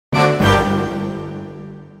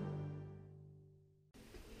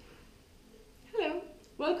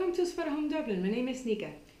Welcome to Spotahome Dublin. My name is Nika.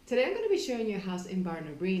 Today I'm going to be showing you a house in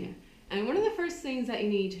Bohernabreena. And one of the first things that you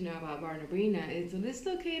need to know about Bohernabreena is that it's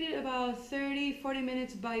located about 30-40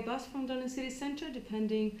 minutes by bus from Dublin city centre,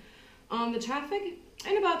 depending on the traffic,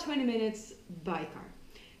 and about 20 minutes by car.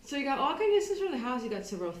 So you got walking distance from the house. You got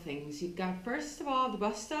several things. You got, first of all, the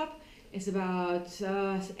bus stop is about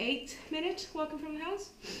 8-minute walking from the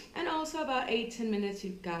house, and also about 8-10 minutes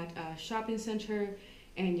you've got a shopping centre,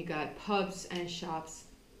 and you got pubs and shops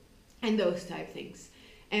and those type things.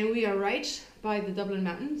 And we are right by the Dublin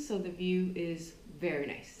mountains, so the view is very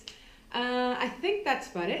nice. I think that's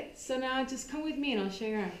about it. So now just come with me and I'll show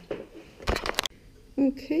you around.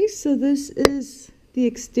 Okay, so this is the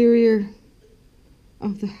exterior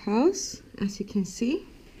of the house, as you can see.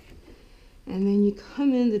 And then you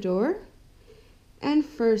come in the door, and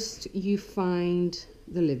first you find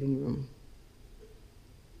the living room.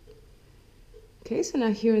 Okay, so now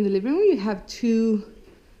here in the living room you have two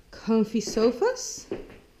comfy sofas.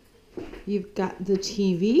 You've got the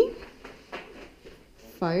TV,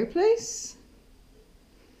 fireplace.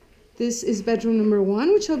 This is bedroom number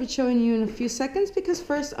 1, which I'll be showing you in a few seconds, because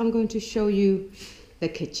first I'm going to show you the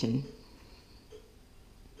kitchen.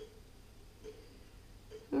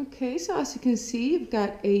 Okay, so as you can see, you've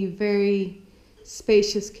got a very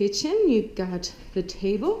spacious kitchen. You've got the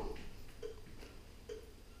table.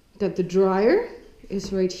 Got the dryer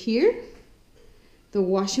is right here. The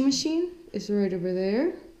washing machine is right over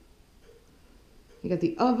there. You got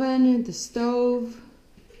the oven, the stove,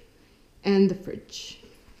 and the fridge.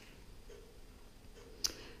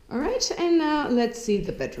 All right, and now let's see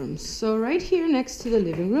the bedrooms. So right here next to the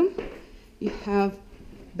living room, you have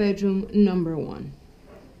bedroom number 1.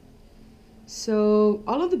 So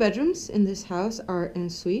all of the bedrooms in this house are en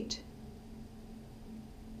suite.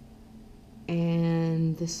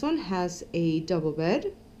 And this one has a double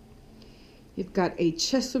bed. You've got a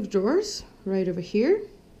chest of drawers right over here.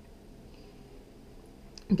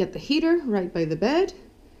 You get the heater right by the bed.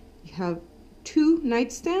 You have 2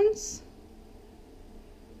 nightstands,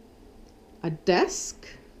 a desk,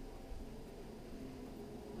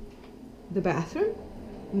 the bathroom,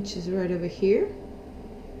 which is right over here,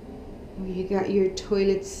 where you got your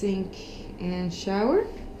toilet, sink, and shower.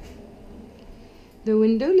 The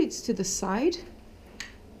window leads to the side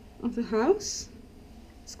of the house.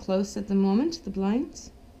 It's closed at the moment, the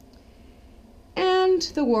blinds. And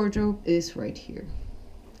the wardrobe is right here.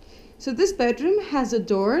 So this bedroom has a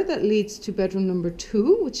door that leads to bedroom number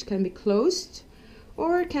 2, which can be closed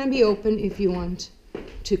or it can be open if you want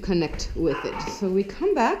to connect with it. So we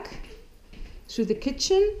come back through the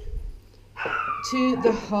kitchen to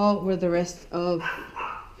the hall where the rest of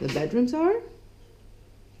the bedrooms are.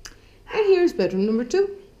 And here's bedroom number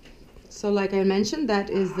 2. So like I mentioned, that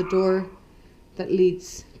is the door that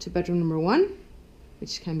leads to bedroom number 1,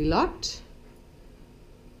 which can be locked.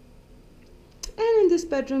 And in this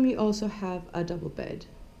bedroom you also have a double bed.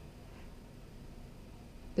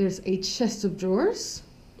 There's a chest of drawers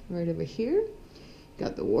right over here.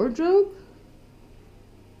 Got the wardrobe.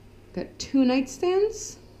 Got 2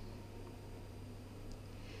 nightstands.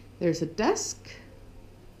 There's a desk.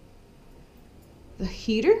 The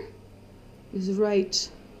heater is right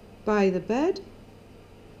by the bed.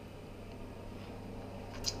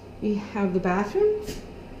 You have the bathroom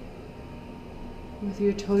with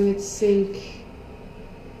your toilet, sink,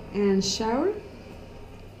 and shower.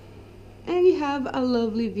 And you have a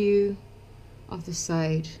lovely view of the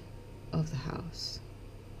side of the house.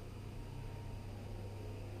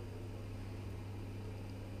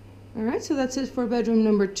 Alright, so that's it for bedroom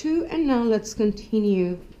number 2, and now let's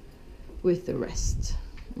continue with the rest.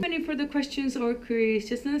 Any further questions or queries,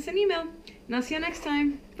 just send us an email, and I'll see you next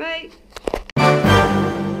time. Bye!